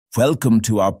Welcome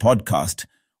to our podcast,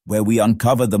 where we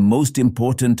uncover the most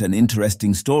important and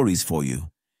interesting stories for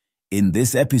you. In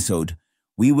this episode,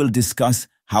 we will discuss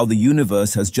how the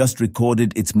universe has just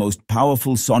recorded its most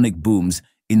powerful sonic booms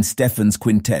in Stephan's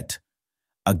Quintet.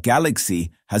 A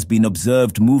galaxy has been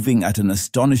observed moving at an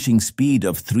astonishing speed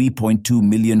of 3.2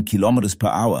 million kilometers per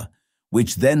hour,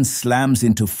 which then slams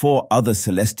into 4 other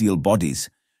celestial bodies,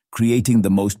 creating the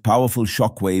most powerful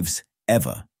shockwaves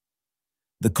ever.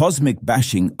 The cosmic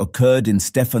bashing occurred in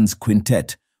Stephan's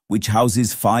Quintet, which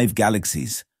houses 5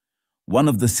 galaxies. One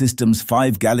of the system's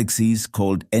 5 galaxies,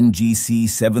 called NGC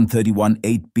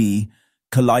 7318b,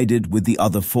 collided with the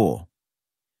other 4.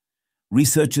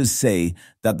 Researchers say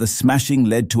that the smashing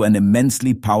led to an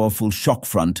immensely powerful shock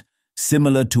front,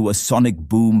 similar to a sonic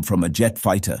boom from a jet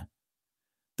fighter.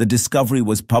 The discovery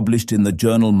was published in the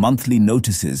journal Monthly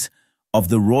Notices of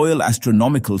the Royal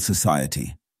Astronomical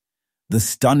Society. The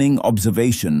stunning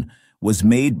observation was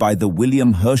made by the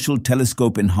William Herschel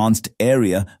Telescope Enhanced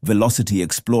Area Velocity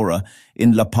Explorer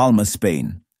in La Palma,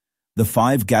 Spain. The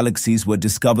 5 galaxies were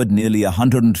discovered nearly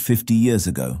 150 years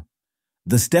ago.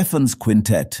 The Stephan's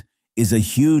Quintet is a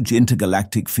huge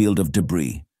intergalactic field of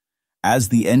debris. As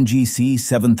the NGC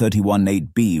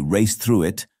 7318b raced through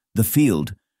it, the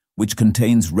field, which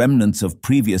contains remnants of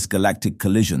previous galactic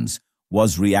collisions,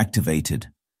 was reactivated.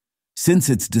 Since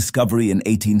its discovery in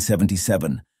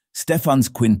 1877, Stephan's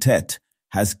Quintet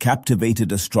has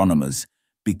captivated astronomers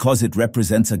because it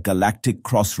represents a galactic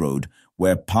crossroad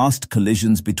where past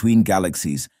collisions between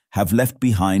galaxies have left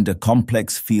behind a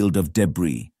complex field of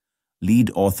debris. Lead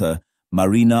author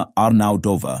Marina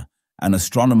Arnaudova, an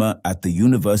astronomer at the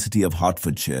University of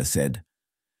Hertfordshire, said,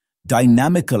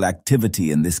 "Dynamical activity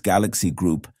in this galaxy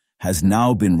group has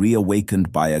now been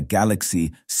reawakened by a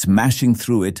galaxy smashing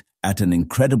through it at an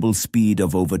incredible speed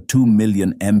of over 2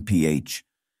 million mph,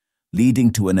 leading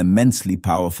to an immensely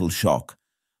powerful shock,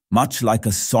 much like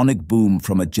a sonic boom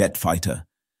from a jet fighter.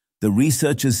 The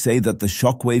researchers say that the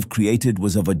shockwave created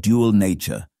was of a dual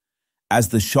nature. As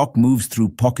the shock moves through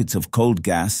pockets of cold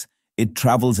gas, it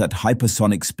travels at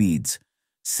hypersonic speeds,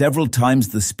 several times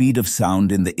the speed of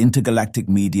sound in the intergalactic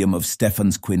medium of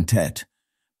Stephan's Quintet,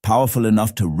 powerful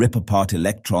enough to rip apart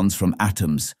electrons from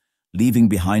atoms, leaving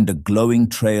behind a glowing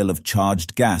trail of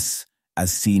charged gas, as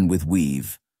seen with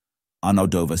WION,"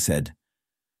 Arnaudova said.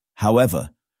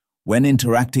 However, when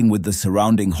interacting with the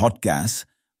surrounding hot gas,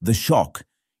 the shock,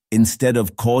 instead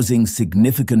of causing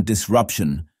significant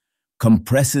disruption,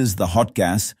 compresses the hot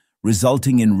gas,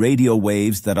 resulting in radio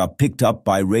waves that are picked up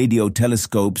by radio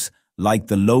telescopes like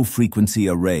the Low-Frequency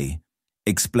Array,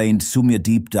 explained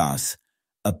Soumyadeep Das,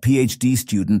 a PhD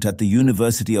student at the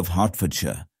University of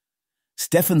Hertfordshire.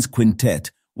 Stephan's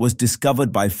Quintet was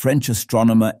discovered by French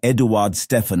astronomer Édouard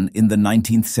Stephan in the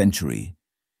 19th century.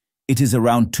 It is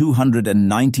around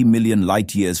 290 million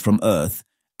light-years from Earth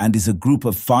and is a group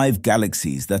of 5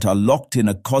 galaxies that are locked in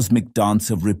a cosmic dance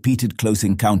of repeated close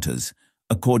encounters,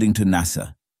 according to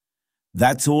NASA.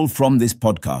 That's all from this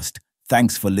podcast.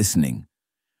 Thanks for listening.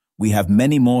 We have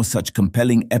many more such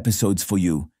compelling episodes for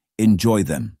you. Enjoy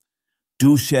them.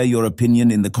 Do share your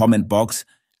opinion in the comment box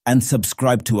and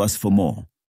subscribe to us for more.